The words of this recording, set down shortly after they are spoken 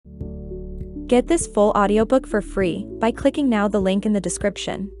Get this full audiobook for free by clicking now the link in the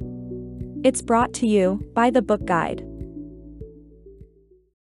description. It's brought to you by the Book Guide.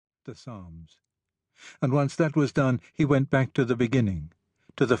 The Psalms. And once that was done, he went back to the beginning,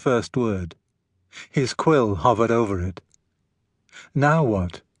 to the first word. His quill hovered over it. Now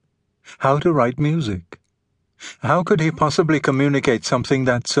what? How to write music? How could he possibly communicate something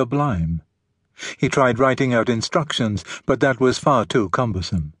that sublime? He tried writing out instructions, but that was far too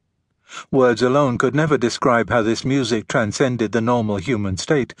cumbersome. Words alone could never describe how this music transcended the normal human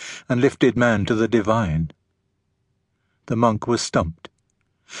state and lifted man to the divine. The monk was stumped.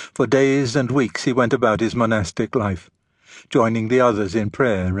 For days and weeks he went about his monastic life, joining the others in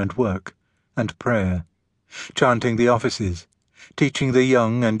prayer and work, and prayer, chanting the offices, teaching the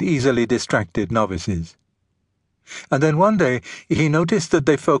young and easily distracted novices. And then one day he noticed that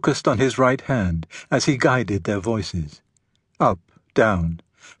they focused on his right hand as he guided their voices. Up, down,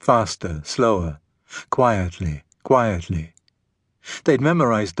 faster, slower, quietly, quietly. They'd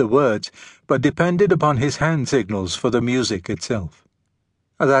memorized the words, but depended upon his hand signals for the music itself.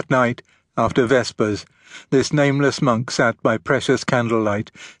 That night, after Vespers, this nameless monk sat by precious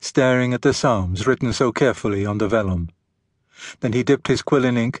candlelight, staring at the psalms written so carefully on the vellum. Then he dipped his quill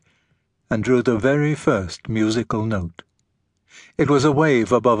in ink and drew the very first musical note. It was a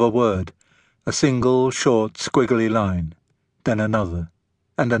wave above a word, a single, short, squiggly line, then another,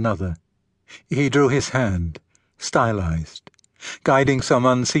 and another. He drew his hand, stylized, guiding some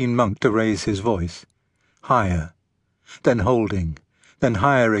unseen monk to raise his voice. Higher, then holding, then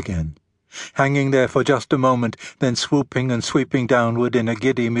higher again, hanging there for just a moment, then swooping and sweeping downward in a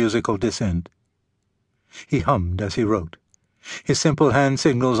giddy musical descent. He hummed as he wrote. His simple hand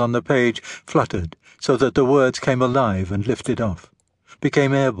signals on the page fluttered so that the words came alive and lifted off,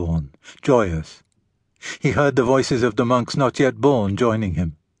 became airborne, joyous. He heard the voices of the monks not yet born joining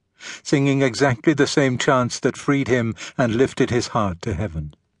him, singing exactly the same chants that freed him and lifted his heart to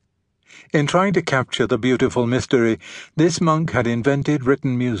heaven. In trying to capture the beautiful mystery, this monk had invented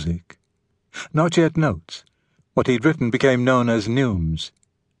written music. Not yet notes. What he'd written became known as neumes.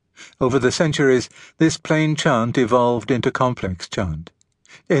 Over the centuries, this plain chant evolved into complex chant.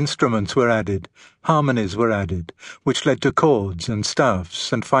 Instruments were added, harmonies were added, which led to chords and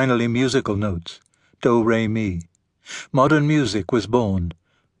staffs and finally musical notes, do, re, mi. Modern music was born.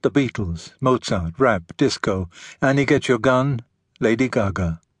 The Beatles, Mozart, rap, disco, Annie Get Your Gun, Lady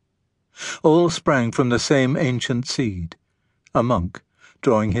Gaga. All sprang from the same ancient seed, a monk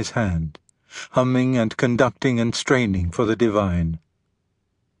drawing his hand, humming and conducting and straining for the divine.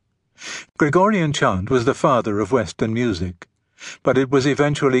 Gregorian chant was the father of Western music, but it was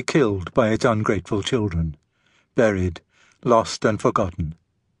eventually killed by its ungrateful children, buried, lost and forgotten.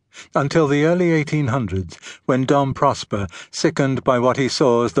 Until the early 1800s, when Dom Prosper, sickened by what he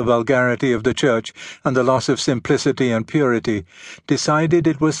saw as the vulgarity of the Church and the loss of simplicity and purity, decided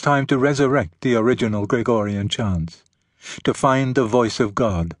it was time to resurrect the original Gregorian chants, to find the voice of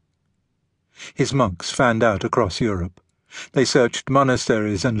God. His monks fanned out across Europe. They searched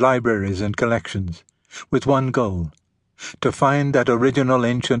monasteries and libraries and collections, with one goal, to find that original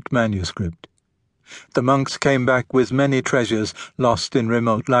ancient manuscript. The monks came back with many treasures lost in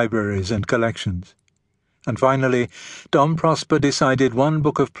remote libraries and collections. And finally, Dom Prosper decided one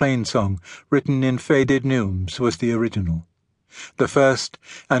book of plainsong, written in faded neumes, was the original. The first,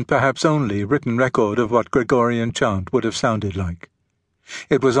 and perhaps only, written record of what Gregorian chant would have sounded like.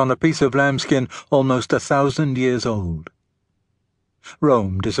 It was on a piece of lambskin almost 1,000 years old.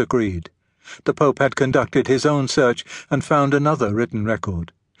 Rome disagreed. The Pope had conducted his own search and found another written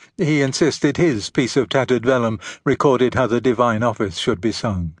record. He insisted his piece of tattered vellum recorded how the divine office should be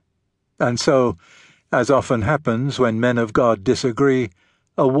sung. And so, as often happens when men of God disagree,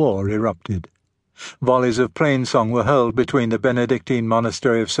 a war erupted. Volleys of plainsong were hurled between the Benedictine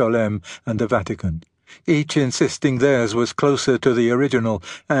monastery of Solesmes and the Vatican, each insisting theirs was closer to the original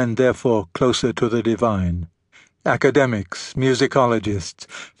and therefore closer to the divine. Academics, musicologists,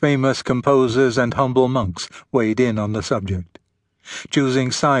 famous composers and humble monks weighed in on the subject,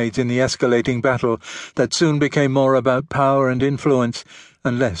 choosing sides in the escalating battle that soon became more about power and influence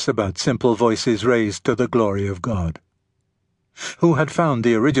and less about simple voices raised to the glory of God. Who had found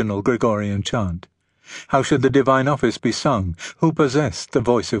the original Gregorian chant? How should the divine office be sung? Who possessed the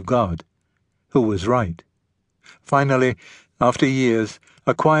voice of God? Who was right? Finally, after years,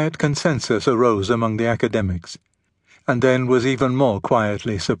 a quiet consensus arose among the academics, and then was even more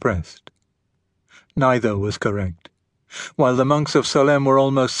quietly suppressed. Neither was correct. While the monks of Solesmes were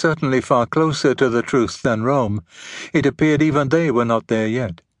almost certainly far closer to the truth than Rome, it appeared even they were not there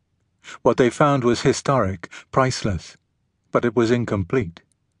yet. What they found was historic, priceless, but it was incomplete.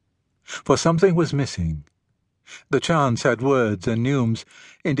 For something was missing. The chants had words and neumes,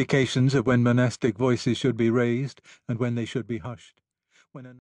 indications of when monastic voices should be raised and when they should be hushed. When